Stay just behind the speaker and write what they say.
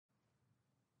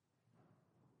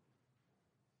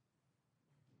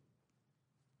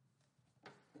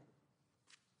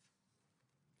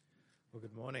Well,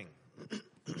 good morning.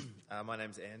 My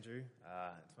name's Andrew.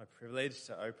 It's my privilege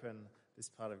to open this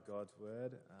part of God's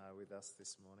Word with us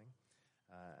this morning.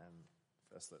 And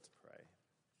first, let's pray.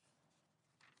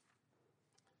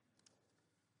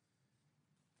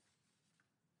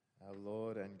 Our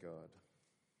Lord and God,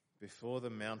 before the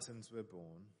mountains were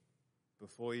born,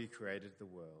 before you created the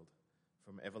world,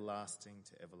 from everlasting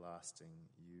to everlasting,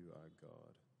 you are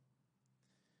God.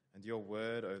 And your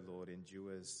word, O Lord,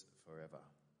 endures forever.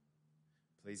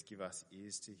 Please give us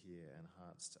ears to hear and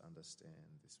hearts to understand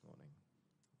this morning.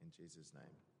 In Jesus'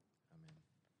 name, amen.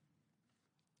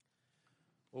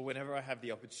 Well, whenever I have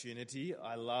the opportunity,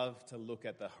 I love to look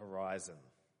at the horizon.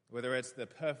 Whether it's the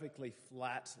perfectly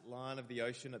flat line of the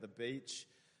ocean at the beach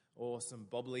or some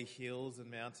bobbly hills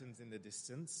and mountains in the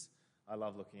distance, I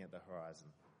love looking at the horizon.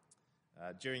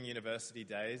 During university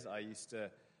days, I used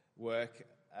to work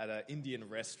at an Indian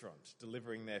restaurant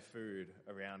delivering their food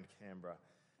around Canberra.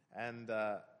 And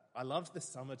I loved the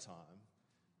summertime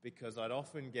because I'd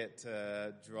often get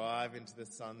to drive into the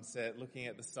sunset, looking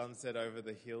at the sunset over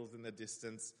the hills in the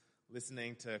distance,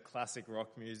 listening to classic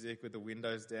rock music with the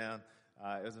windows down.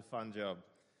 It was a fun job.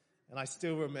 And I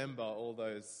still remember all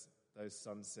those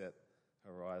sunset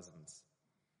horizons.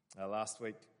 Last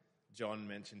week, John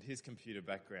mentioned his computer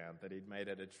background that he'd made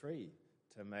at a tree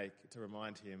to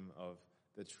remind him of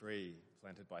the tree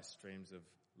planted by streams of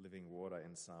living water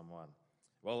in Psalm 1.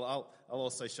 Well, I'll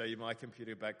also show you my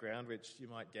computer background, which you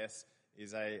might guess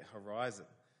is a horizon.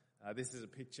 This is a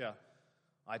picture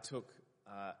I took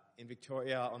in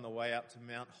Victoria on the way up to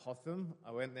Mount Hotham.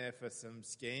 I went there for some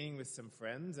skiing with some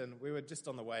friends, and we were just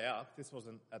on the way up. This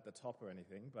wasn't at the top or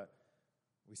anything, but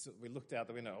we looked out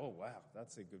the window. Oh, wow,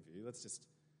 that's a good view. Let's just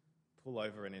pull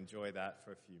over and enjoy that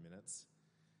for a few minutes.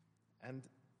 And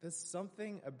there's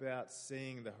something about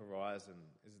seeing the horizon,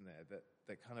 isn't there,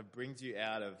 that kind of brings you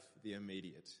out of the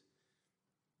immediate.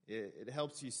 It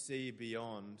helps you see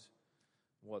beyond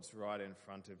what's right in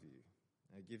front of you.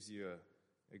 It gives you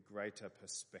a greater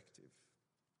perspective.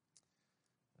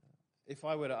 If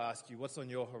I were to ask you, what's on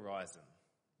your horizon?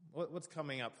 What's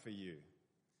coming up for you?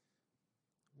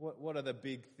 What are the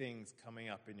big things coming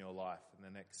up in your life in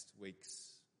the next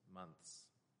weeks, months,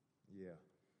 year?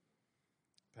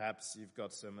 Perhaps you've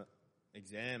got some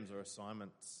exams or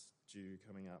assignments due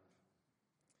coming up.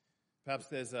 Perhaps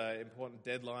there's an important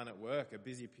deadline at work, a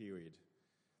busy period.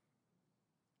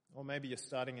 Or maybe you're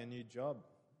starting a new job,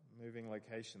 moving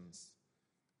locations,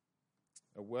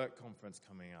 a work conference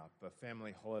coming up, a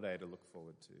family holiday to look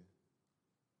forward to.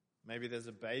 Maybe there's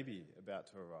a baby about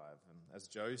to arrive, and as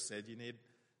Joe said, you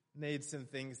need some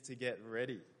things to get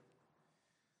ready.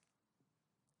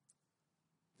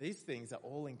 These things are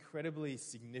all incredibly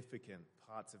significant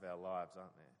parts of our lives,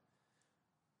 aren't they?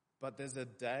 But there's a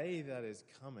day that is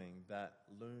coming that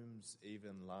looms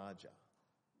even larger.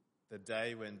 The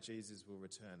day when Jesus will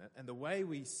return. And the way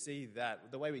we see that,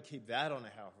 the way we keep that on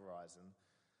our horizon,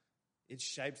 it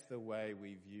shapes the way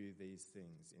we view these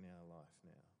things in our life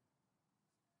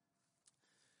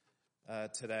now.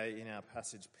 Today in our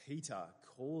passage, Peter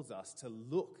calls us to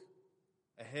look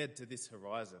ahead to this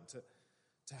horizon,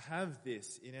 to have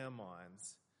this in our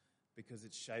minds because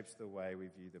it shapes the way we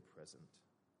view the present.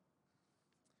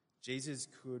 Jesus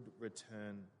could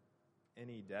return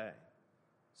any day,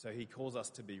 so he calls us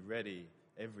to be ready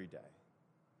every day.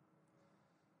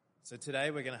 So today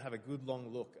we're going to have a good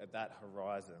long look at that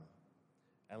horizon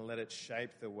and let it shape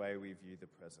the way we view the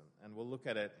present. And we'll look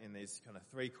at it in these kind of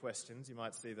 3 questions. You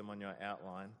might see them on your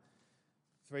outline.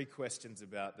 3 questions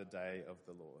about the day of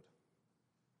the Lord.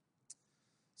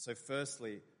 So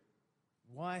firstly,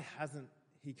 why hasn't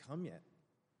he come yet?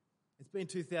 It's been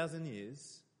 2,000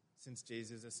 years since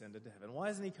Jesus ascended to heaven. Why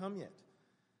hasn't he come yet?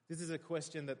 This is a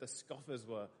question that the scoffers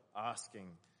were asking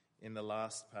in the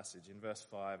last passage, in verse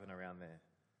 5 and around there.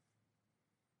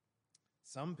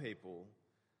 Some people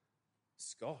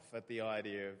scoff at the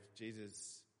idea of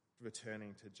Jesus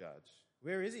returning to judge.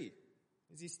 Where is he?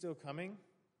 Is he still coming?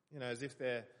 As if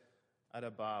they're at a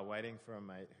bar waiting for a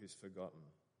mate who's forgotten.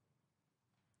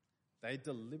 They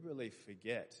deliberately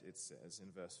forget, it says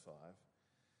in verse 5,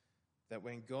 that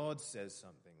when God says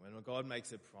something, when God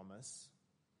makes a promise,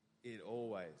 it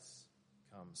always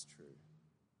comes true.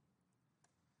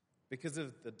 Because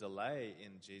of the delay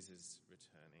in Jesus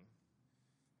returning,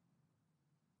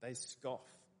 they scoff.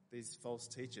 These false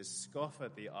teachers scoff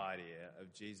at the idea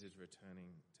of Jesus returning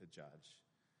to judge.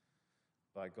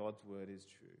 But God's word is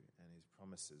true and his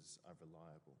promises are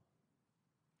reliable.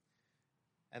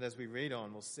 And as we read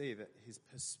on, we'll see that his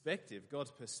perspective,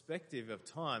 God's perspective of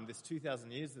time, this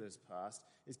 2,000 years that has passed,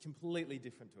 is completely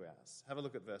different to ours. Have a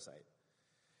look at verse 8.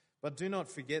 But do not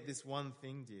forget this one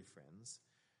thing, dear friends.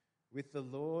 With the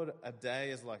Lord, a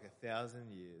day is like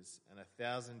 1,000 years, and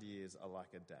 1,000 years are like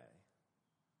a day.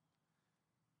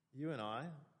 You and I,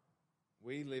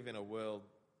 we live in a world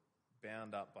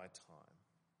bound up by time.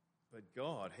 But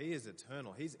God, He is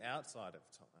eternal. He's outside of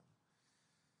time.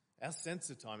 Our sense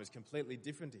of time is completely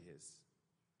different to His.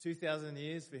 2,000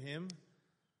 years for Him,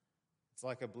 it's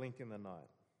like a blink in the night.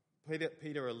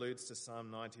 Peter alludes to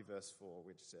Psalm 90 verse 4,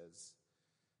 which says,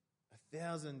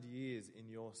 1,000 years in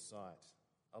your sight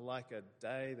are like a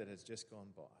day that has just gone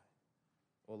by,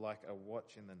 or like a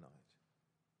watch in the night.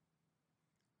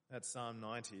 That's Psalm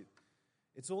 90.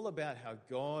 It's all about how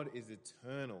God is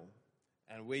eternal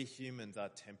and we humans are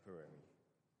temporary.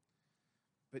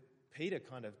 But Peter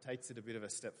kind of takes it a bit of a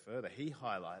step further. He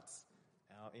highlights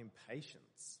our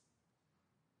impatience.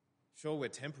 Sure, we're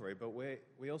temporary, but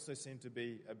we also seem to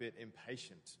be a bit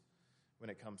impatient when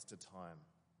it comes to time.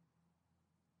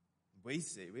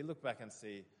 We look back and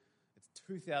see it's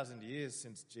 2,000 years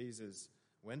since Jesus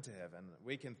went to heaven.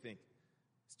 We can think,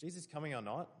 is Jesus coming or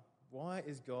not? Why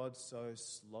is God so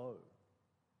slow?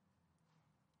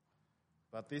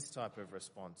 But this type of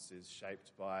response is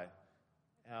shaped by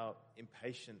our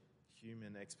impatient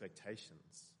human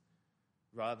expectations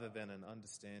rather than an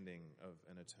understanding of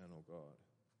an eternal God.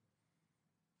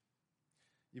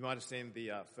 You might have seen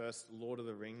the first Lord of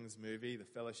the Rings movie, The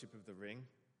Fellowship of the Ring.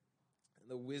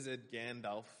 The wizard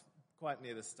Gandalf, quite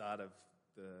near the start of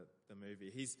the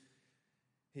movie,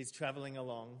 he's travelling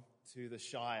along to the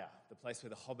Shire, the place where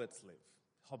the hobbits live.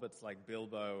 Hobbits like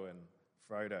Bilbo and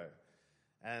Frodo.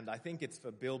 And I think it's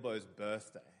for Bilbo's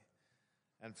birthday.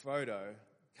 And Frodo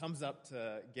comes up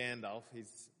to Gandalf.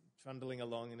 He's trundling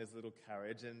along in his little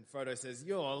carriage, and Frodo says,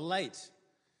 "You're late."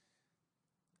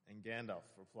 And Gandalf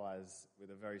replies with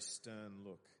a very stern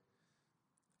look,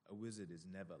 "A wizard is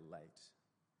never late,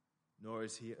 nor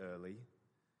is he early.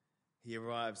 He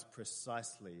arrives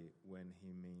precisely when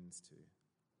he means to."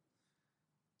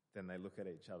 Then they look at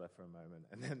each other for a moment,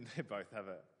 and then they both have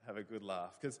a good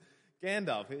laugh. Because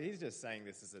Gandalf, he's just saying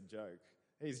this as a joke.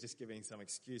 He's just giving some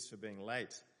excuse for being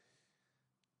late.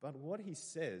 But what he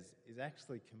says is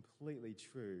actually completely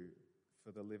true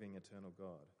for the living eternal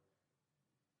God.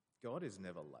 God is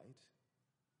never late,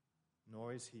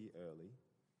 nor is he early.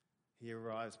 He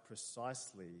arrives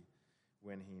precisely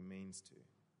when he means to.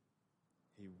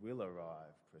 He will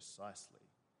arrive precisely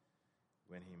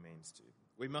when he means to.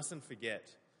 We mustn't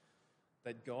forget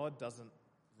that God doesn't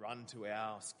run to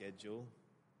our schedule.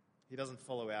 He doesn't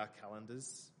follow our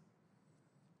calendars.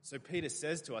 So Peter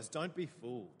says to us, don't be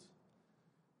fooled.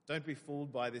 Don't be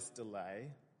fooled by this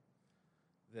delay.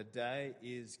 The day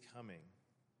is coming,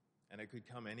 and it could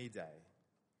come any day,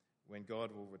 when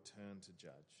God will return to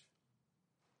judge.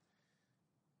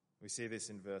 We see this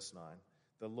in verse 9.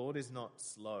 The Lord is not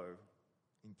slow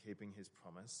in keeping his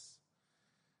promise,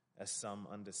 as some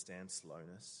understand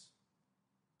slowness.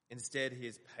 Instead, he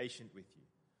is patient with you,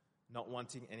 not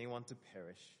wanting anyone to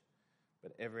perish,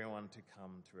 but everyone to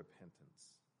come to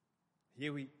repentance.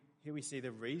 Here we see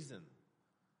the reason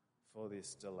for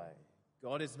this delay.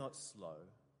 God is not slow,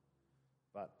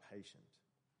 but patient.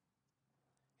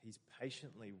 He's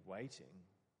patiently waiting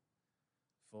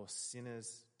for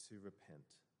sinners to repent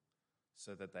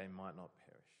so that they might not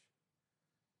perish.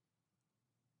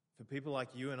 For people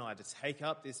like you and I to take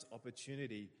up this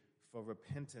opportunity for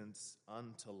repentance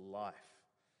unto life.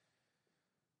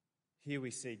 Here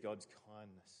we see God's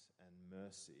kindness and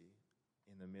mercy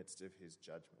in the midst of his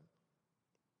judgment.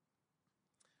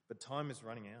 But time is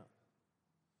running out.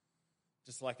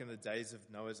 Just like in the days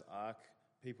of Noah's Ark,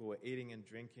 people were eating and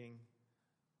drinking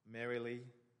merrily,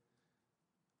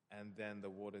 and then the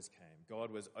waters came. God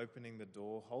was opening the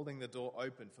door, holding the door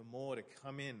open for more to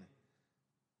come in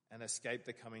and escape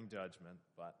the coming judgment,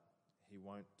 but he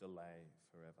won't delay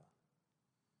forever.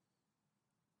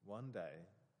 One day,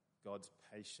 God's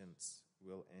patience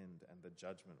will end and the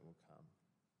judgment will come.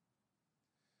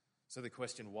 So the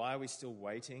question, why are we still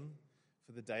waiting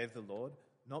for the day of the Lord?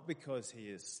 Not because he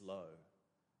is slow,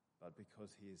 but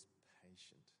because he is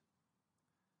patient,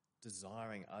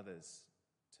 desiring others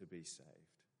to be saved.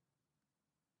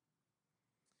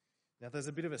 Now, there's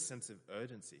a bit of a sense of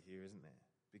urgency here, isn't there?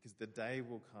 Because the day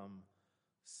will come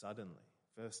suddenly.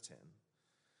 Verse 10.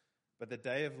 But the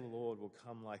day of the Lord will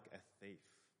come like a thief.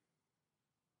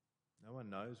 No one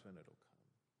knows when it'll come.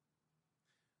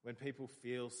 When people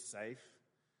feel safe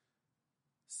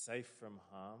from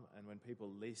harm, and when people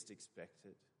least expect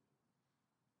it,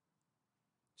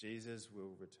 Jesus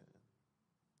will return.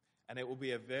 And it will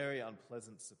be a very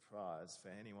unpleasant surprise for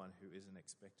anyone who isn't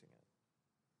expecting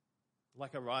it.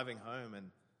 Like arriving home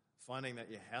and finding that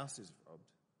your house is robbed.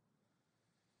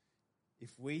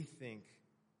 If we think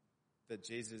that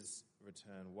Jesus'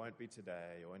 return won't be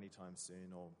today or anytime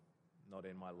soon or not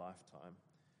in my lifetime.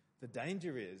 The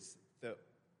danger is that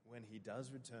when he does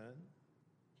return,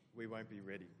 we won't be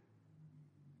ready.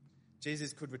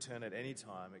 Jesus could return at any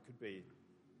time. It could be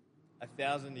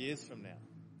 1,000 years from now.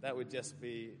 That would just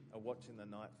be a watch in the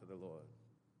night for the Lord.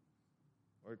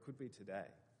 Or it could be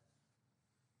today.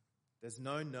 There's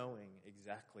no knowing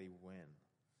exactly when.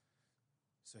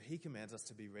 So he commands us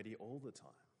to be ready all the time.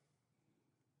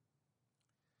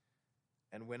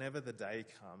 And whenever the day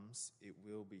comes, it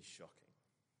will be shocking.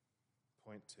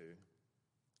 Point 2.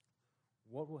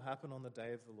 What will happen on the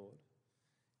day of the Lord?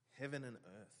 Heaven and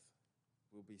earth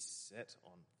will be set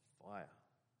on fire.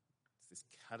 It's this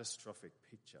catastrophic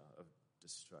picture of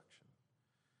destruction.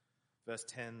 Verse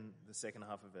 10, the second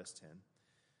half of verse 10.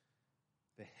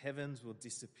 The heavens will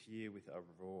disappear with a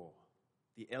roar.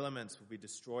 The elements will be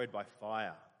destroyed by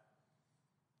fire.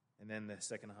 And then the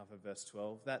second half of verse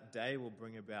 12. That day will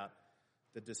bring about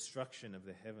the destruction of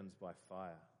the heavens by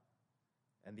fire.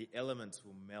 And the elements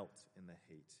will melt in the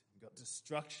heat. You've got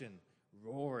destruction,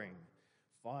 roaring,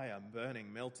 fire,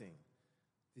 burning, melting.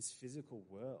 This physical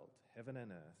world, heaven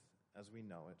and earth, as we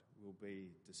know it, will be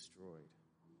destroyed.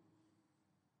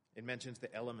 It mentions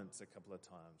the elements a couple of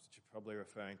times, which are probably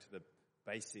referring to the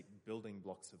basic building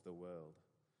blocks of the world.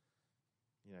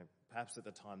 You know, perhaps at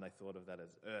the time they thought of that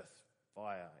as earth,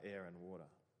 fire, air, and water.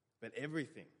 But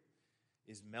everything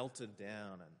is melted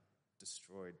down and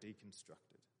destroyed,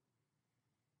 deconstructed.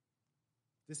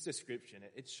 This description,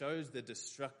 it shows the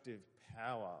destructive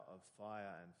power of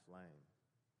fire and flame.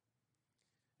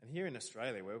 And here in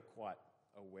Australia, we're quite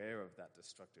aware of that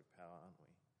destructive power, aren't we?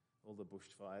 All the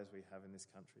bushfires we have in this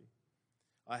country.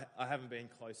 I haven't been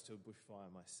close to a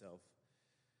bushfire myself,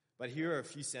 but here are a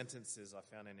few sentences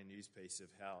I found in a news piece of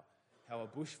how a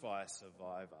bushfire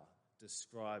survivor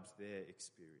describes their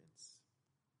experience.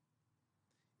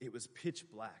 It was pitch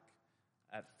black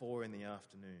at 4 p.m.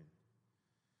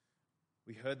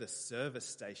 We heard the service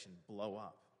station blow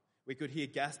up. We could hear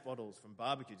gas bottles from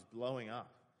barbecues blowing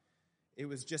up. It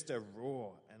was just a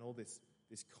roar and all this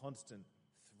constant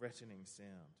threatening sound.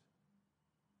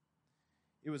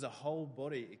 It was a whole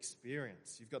body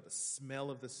experience. You've got the smell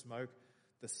of the smoke,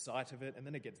 the sight of it, and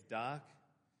then it gets dark.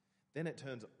 Then it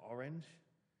turns orange.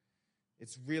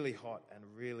 It's really hot and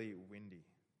really windy.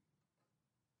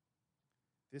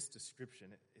 This description,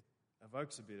 it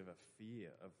evokes a bit of a fear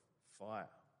of fire,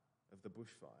 of the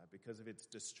bushfire, because of its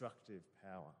destructive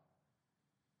power.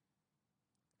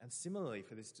 And similarly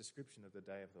for this description of the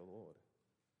day of the Lord,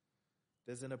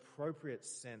 there's an appropriate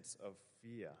sense of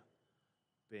fear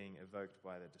being evoked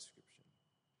by the description.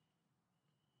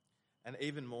 And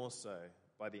even more so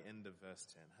by the end of verse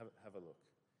 10. Have a look.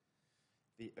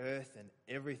 The earth and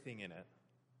everything in it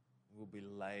will be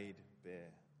laid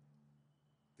bare.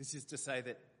 This is to say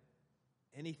that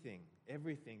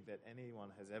everything that anyone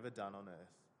has ever done on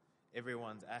earth,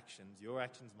 everyone's actions, your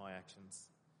actions, my actions,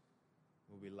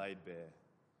 will be laid bare.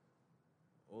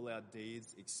 All our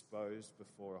deeds exposed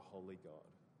before a holy God.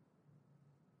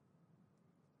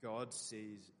 God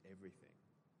sees everything.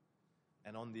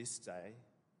 And on this day,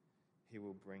 he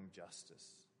will bring justice,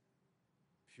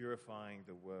 purifying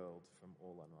the world from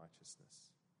all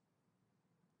unrighteousness.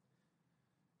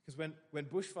 Because when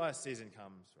bushfire season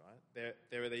comes, right,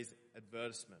 there are these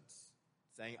advertisements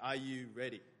saying, are you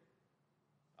ready?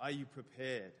 Are you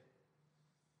prepared?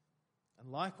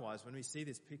 And likewise, when we see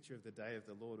this picture of the day of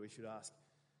the Lord, we should ask,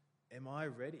 am I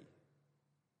ready?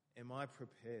 Am I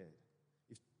prepared?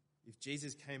 If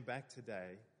Jesus came back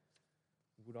today,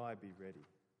 would I be ready?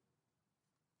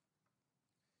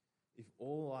 If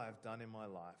all I have done in my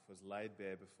life was laid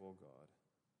bare before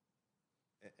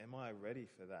God, am I ready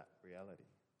for that reality?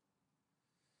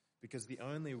 Because the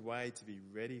only way to be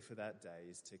ready for that day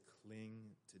is to cling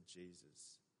to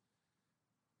Jesus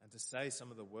and to say some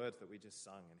of the words that we just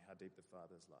sung in How Deep the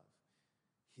Father's Love.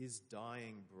 His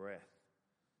dying breath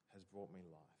has brought me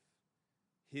life.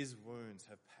 His wounds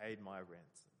have paid my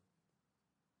ransom.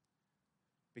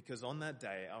 Because on that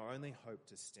day, our only hope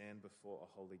to stand before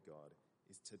a holy God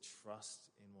is to trust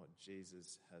in what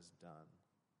Jesus has done.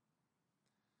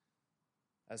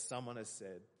 As someone has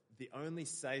said, the only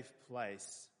safe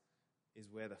place is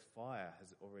where the fire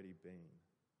has already been.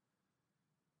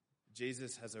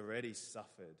 Jesus has already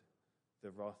suffered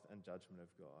the wrath and judgment of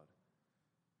God.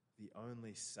 The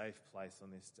only safe place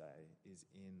on this day is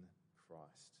in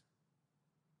Christ.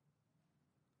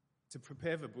 To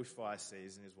prepare for bushfire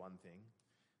season is one thing,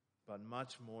 but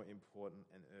much more important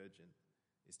and urgent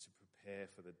is to prepare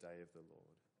for the day of the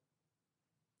Lord.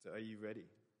 So are you ready?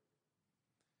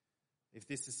 If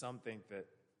this is something that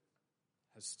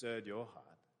has stirred your heart,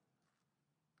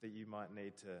 that you might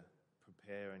need to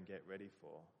prepare and get ready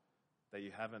for, that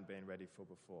you haven't been ready for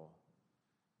before,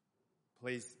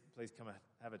 please come and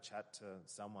have a chat to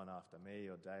someone after, me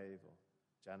or Dave or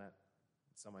Janet,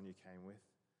 someone you came with,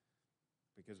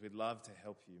 because we'd love to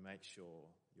help you make sure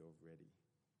you're ready.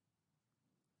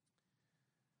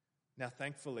 Now,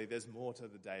 thankfully, there's more to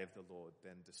the day of the Lord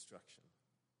than destruction.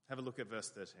 Have a look at verse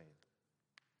 13.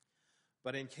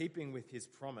 But in keeping with his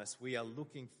promise, we are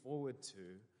looking forward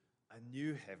to a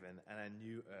new heaven and a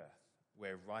new earth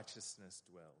where righteousness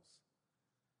dwells.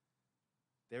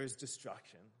 There is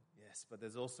destruction, yes, but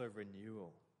there's also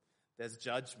renewal. There's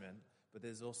judgment, but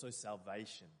there's also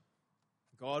salvation.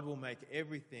 God will make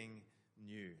everything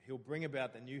new. He'll bring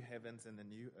about the new heavens and the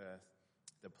new earth,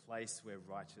 the place where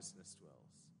righteousness dwells.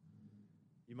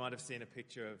 You might have seen a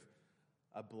picture of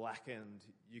a blackened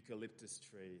eucalyptus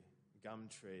tree, gum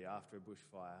tree after a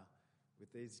bushfire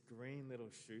with these green little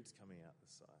shoots coming out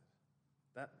the side.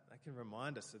 That can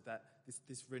remind us of that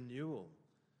this renewal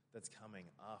that's coming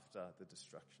after the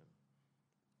destruction.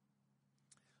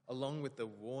 Along with the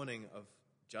warning of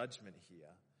judgment here,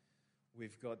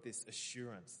 we've got this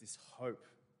assurance, this hope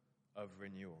of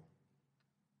renewal.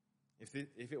 If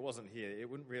it wasn't here, it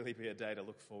wouldn't really be a day to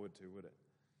look forward to, would it?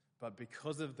 But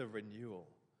because of the renewal,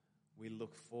 we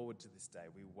look forward to this day.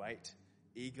 We wait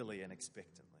eagerly and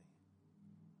expectantly.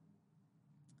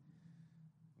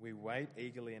 We wait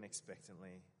eagerly and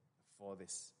expectantly for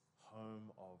this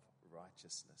home of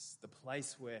righteousness, the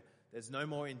place where there's no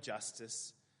more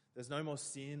injustice, there's no more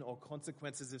sin or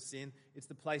consequences of sin. It's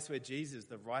the place where Jesus,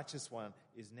 the righteous one,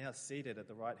 is now seated at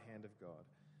the right hand of God.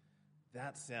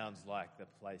 That sounds like the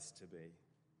place to be.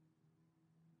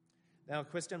 Now, a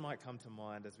question might come to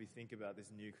mind as we think about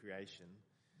this new creation.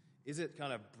 Is it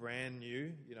kind of brand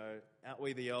new,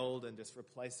 outweigh the old and just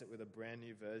replace it with a brand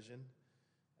new version,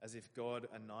 as if God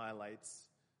annihilates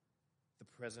the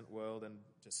present world and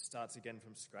just starts again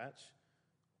from scratch?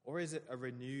 Or is it a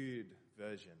renewed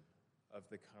version of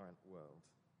the current world?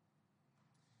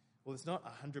 Well, it's not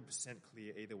 100%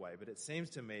 clear either way, but it seems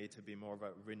to me to be more of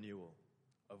a renewal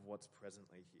of what's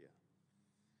presently here.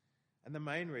 And the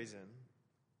main reason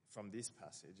from this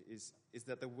passage is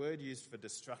that the word used for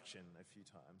destruction a few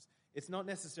times, it's not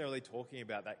necessarily talking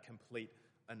about that complete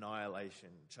annihilation,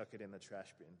 chuck it in the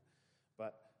trash bin,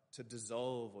 but to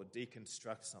dissolve or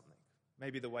deconstruct something.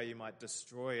 Maybe the way you might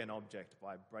destroy an object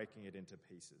by breaking it into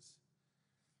pieces.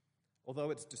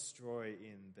 Although it's destroy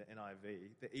in the NIV,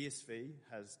 the ESV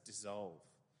has dissolve.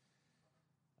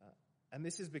 And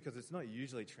this is because it's not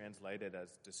usually translated as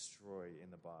destroy in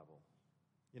the Bible.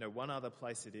 One other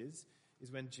place it is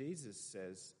when Jesus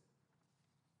says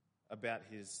about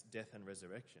his death and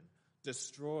resurrection,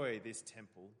 destroy this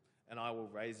temple and I will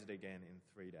raise it again in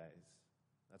 3 days.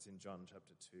 That's in John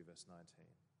chapter 2, verse 19.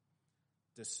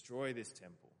 Destroy this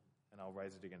temple and I'll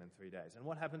raise it again in 3 days. And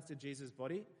what happens to Jesus'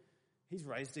 body? He's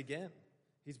raised again.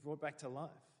 He's brought back to life.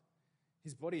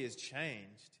 His body is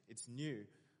changed. It's new,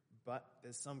 but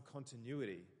there's some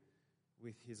continuity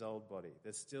with his old body.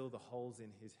 There's still the holes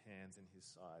in his hands and his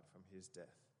side from his death.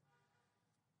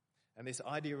 And this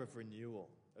idea of renewal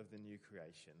of the new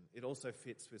creation, it also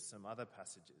fits with some other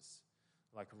passages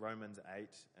like Romans 8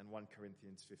 and 1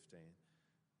 Corinthians 15,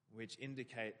 which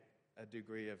indicate a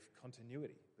degree of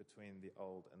continuity between the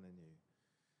old and the new.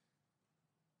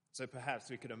 So perhaps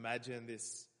we could imagine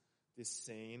this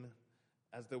scene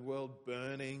as the world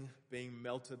burning, being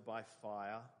melted by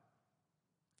fire,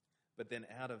 but then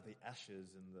out of the ashes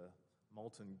and the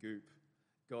molten goop,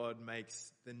 God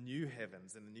makes the new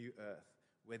heavens and the new earth,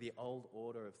 where the old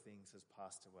order of things has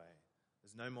passed away.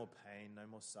 There's no more pain, no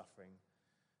more suffering,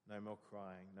 no more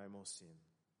crying, no more sin.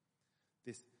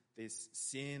 This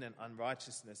sin and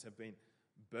unrighteousness have been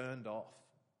burned off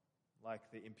like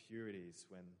the impurities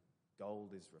when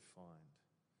gold is refined.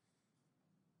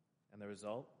 And the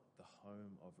result, the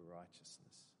home of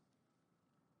righteousness.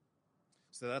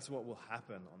 So that's what will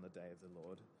happen on the day of the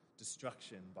Lord.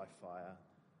 Destruction by fire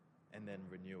and then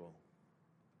renewal.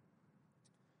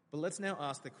 But let's now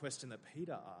ask the question that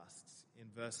Peter asks in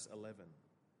verse 11.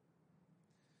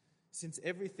 Since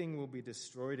everything will be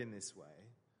destroyed in this way,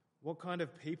 what kind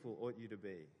of people ought you to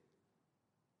be?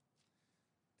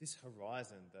 This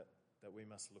horizon that we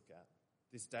must look at,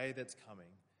 this day that's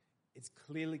coming, it's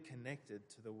clearly connected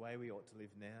to the way we ought to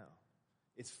live now.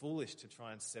 It's foolish to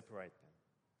try and separate them.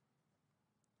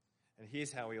 And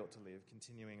here's how we ought to live,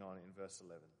 continuing on in verse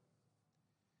 11.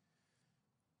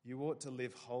 You ought to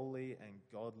live holy and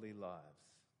godly lives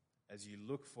as you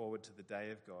look forward to the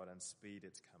day of God and speed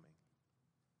its coming.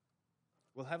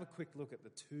 We'll have a quick look at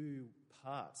the two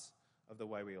parts of the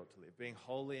way we ought to live, being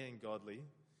holy and godly,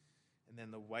 and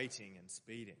then the waiting and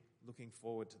speeding looking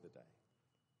forward to the day?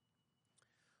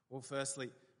 Well, firstly,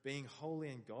 being holy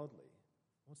and godly.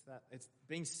 What's that? It's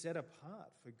being set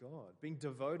apart for God, being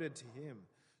devoted to Him,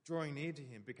 drawing near to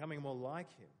Him, becoming more like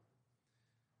Him.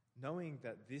 Knowing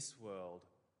that this world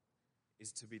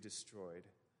is to be destroyed,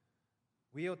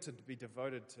 we ought to be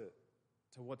devoted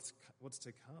to what's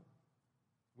to come.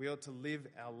 We ought to live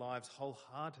our lives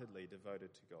wholeheartedly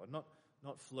devoted to God,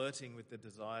 not flirting with the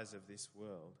desires of this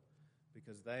world,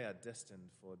 because they are destined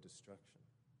for destruction.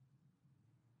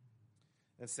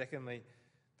 And secondly,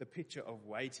 the picture of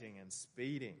waiting and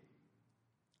speeding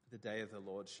the day of the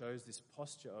Lord shows this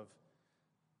posture of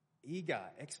eager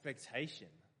expectation,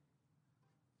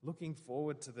 looking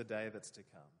forward to the day that's to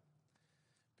come,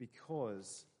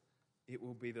 because it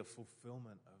will be the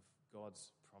fulfillment of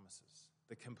God's promises,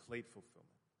 the complete fulfillment.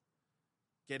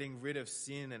 Getting rid of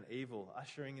sin and evil,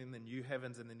 ushering in the new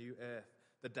heavens and the new earth,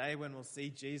 the day when we'll see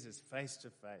Jesus face to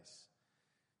face.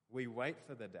 We wait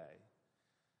for the day,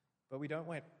 but we don't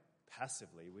wait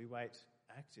passively, we wait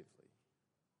actively.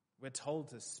 We're told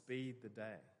to speed the day.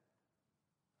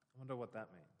 I wonder what that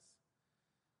means.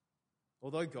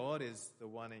 Although God is the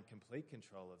one in complete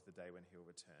control of the day when He'll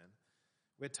return,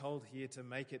 we're told here to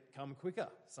make it come quicker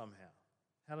somehow.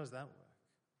 How does that work?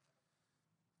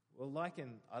 Well, like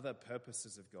in other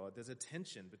purposes of God, there's a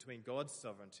tension between God's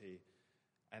sovereignty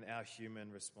and our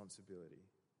human responsibility.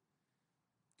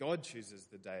 God chooses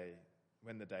the day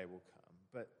when the day will come,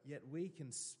 but yet we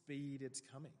can speed its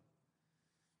coming.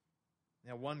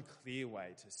 Now, one clear way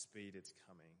to speed its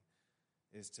coming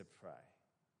is to pray.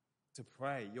 To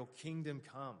pray, your kingdom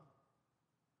come.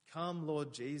 Come,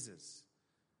 Lord Jesus.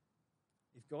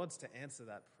 If God's to answer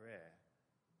that prayer,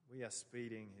 we are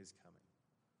speeding His coming.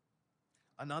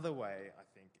 Another way, I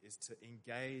think, is to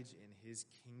engage in His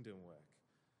kingdom work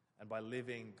and by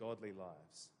living godly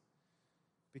lives.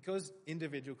 Because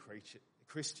individual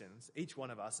Christians, each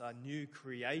one of us, are new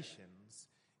creations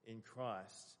in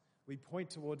Christ, we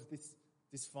point towards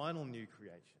this final new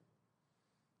creation.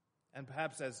 And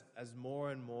perhaps as more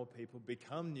and more people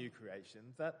become new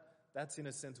creations, that's in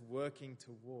a sense working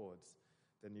towards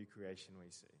the new creation we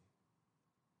see.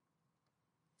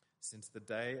 Since the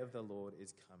day of the Lord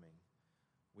is coming,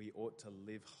 we ought to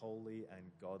live holy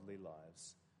and godly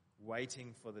lives,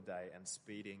 waiting for the day and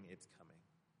speeding its coming.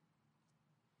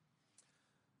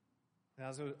 Now,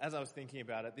 as I was thinking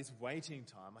about it, this waiting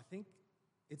time, I think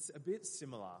it's a bit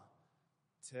similar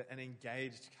to an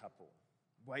engaged couple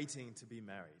waiting to be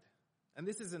married. And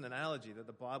this is an analogy that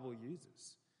the Bible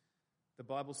uses. The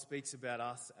Bible speaks about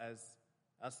us,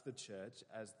 the church,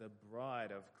 as the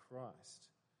bride of Christ,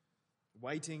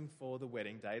 waiting for the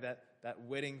wedding day, that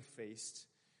wedding feast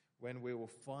when we will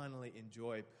finally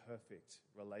enjoy perfect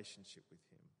relationship with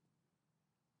Him.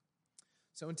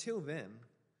 So until then,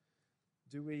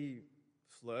 do we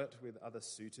flirt with other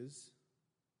suitors?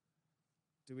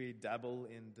 Do we dabble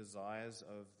in desires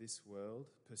of this world,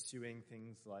 pursuing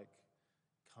things like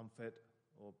comfort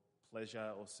or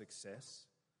pleasure or success?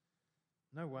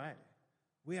 No way.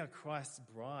 We are Christ's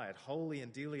bride, holy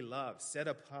and dearly loved, set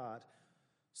apart,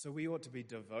 so we ought to be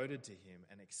devoted to Him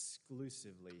and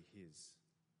exclusively His.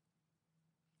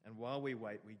 And while we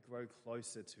wait, we grow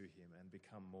closer to Him and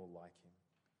become more like Him.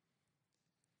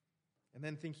 And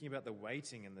then thinking about the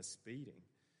waiting and the speeding,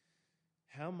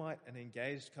 how might an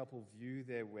engaged couple view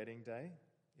their wedding day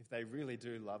if they really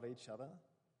do love each other?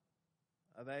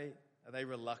 Are they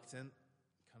reluctant,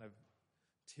 kind of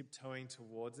tiptoeing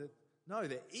towards it? No,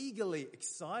 they're eagerly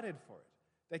excited for it.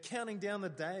 They're counting down the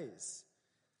days.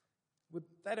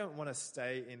 They don't want to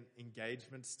stay in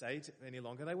engagement state any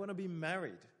longer. They want to be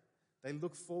married. They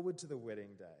look forward to the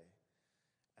wedding day,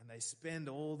 and they spend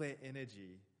all their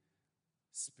energy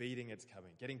speeding its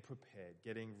coming, getting prepared,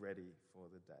 getting ready for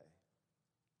the day.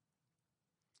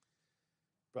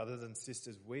 Brothers and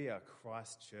sisters, we are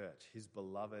Christ's church, His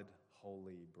beloved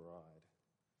holy bride,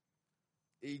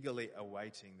 eagerly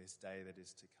awaiting this day that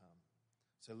is to come.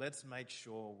 So let's make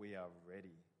sure we are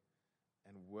ready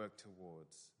and work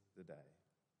towards the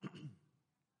day.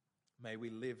 May we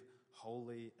live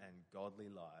holy and godly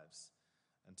lives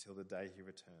until the day He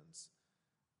returns,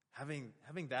 having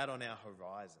that on our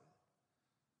horizon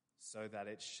so that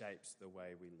it shapes the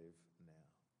way we live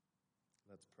now.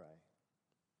 Let's pray.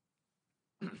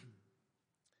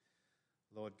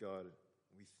 Lord God,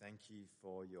 we thank You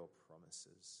for Your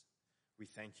promises. We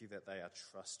thank You that they are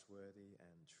trustworthy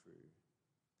and true.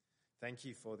 Thank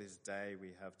You for this day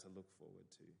we have to look forward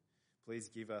to. Please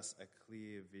give us a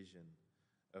clear vision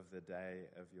of the day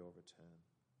of Your return.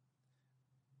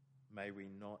 May we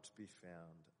not be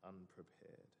found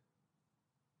unprepared.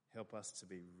 Help us to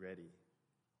be ready.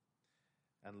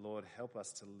 And Lord, help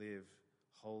us to live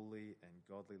holy and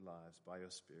godly lives by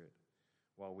your Spirit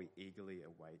while we eagerly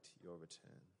await your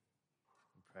return.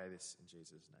 We pray this in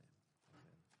Jesus' name.